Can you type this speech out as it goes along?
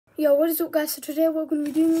Yo, what is up, guys? So today we're going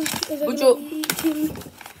to be doing is eating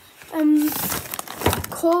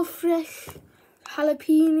Cofresh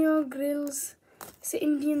jalapeno grills. It's an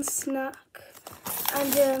Indian snack,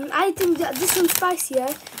 and I think that this one's spicier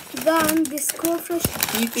than this Cofresh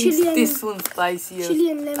chili and this one's spicier.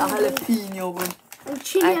 Chili and lemon jalapeno one. And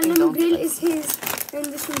chili and lemon grill is his, and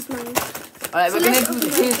this one's mine. Alright, we're gonna do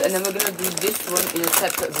his, and then we're gonna do this one in a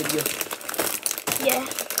separate video. Yeah.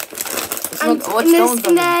 And in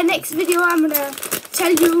the next video, I'm gonna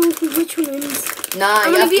tell you which one wins. Nah,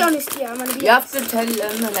 I'm gonna be honest. Yeah, I'm gonna be honest. You have to tell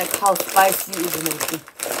them like how spicy it is and everything.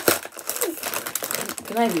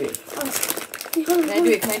 Can I do it?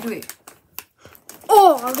 Can I do it?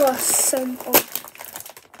 Oh, I got some. Oh.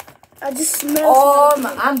 I just smell. Oh,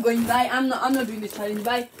 I'm going by. I'm not doing this challenge.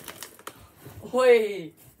 Bye.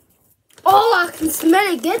 Oi. Oh, I can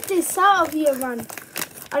smell it. Get this out of here, man.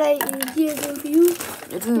 Alright, here's one for you.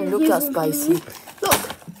 It doesn't look that spicy.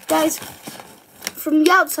 Look, guys, from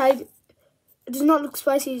the outside, it does not look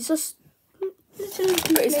spicy. It's just it's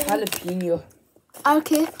jalapeno.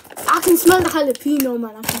 Okay, I can smell the jalapeno,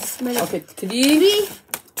 man. I can smell it. Okay, 3,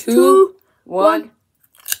 2, 1.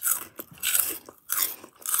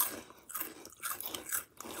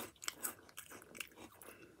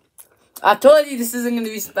 I told you this isn't going to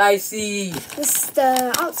be spicy. This is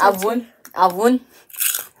the outside. I've won.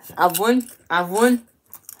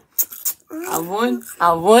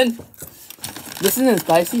 This isn't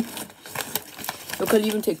spicy. Look, I'll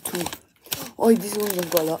even take 2. Oh, this one has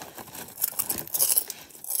got a lot.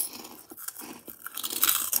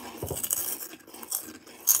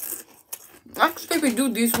 Actually, we do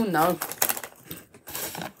this one now.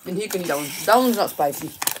 Then he can eat that one. That one's not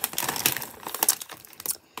spicy.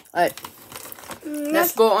 Alright.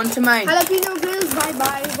 Let's go on to mine. Jalapeno grills, bye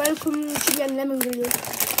bye. Welcome chili and lemon grill.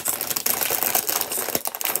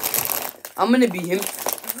 I'm gonna be him.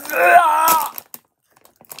 Oh.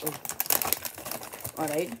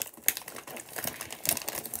 Alright.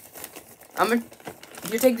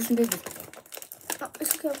 You take this one, take this. Oh,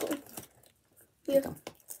 it's okay, I've got one. Here.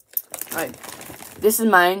 Alright. This is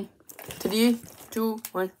mine. 3, 2,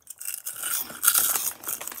 1.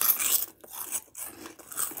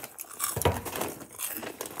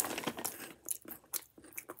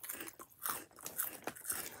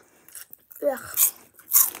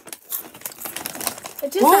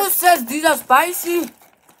 Who says these are spicy?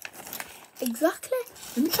 Exactly.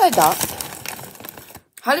 Let me try that.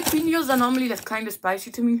 Jalapenos are normally like kind of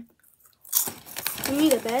spicy to me. To me,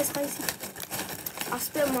 they're very spicy. I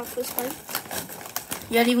spit my first bite.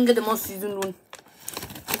 Yeah, I'd even get the most seasoned one.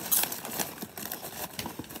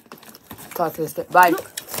 Can't taste it. Bye. Look.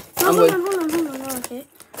 No, hold on. Okay.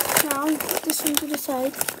 Now, put this one to the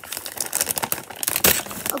side.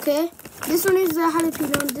 Okay. This one is the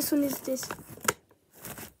jalapeno and this one is this.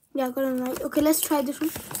 Yeah, I got it right. Okay, let's try this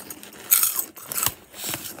one.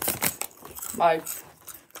 Bye.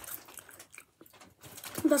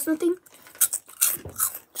 That's nothing.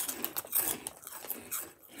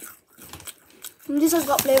 And this has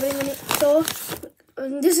got flavoring in it. So,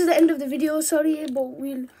 this is the end of the video. Sorry,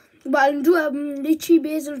 but I'll do a lychee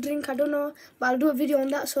basil drink. I don't know, but I'll do a video on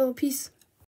that. So, peace.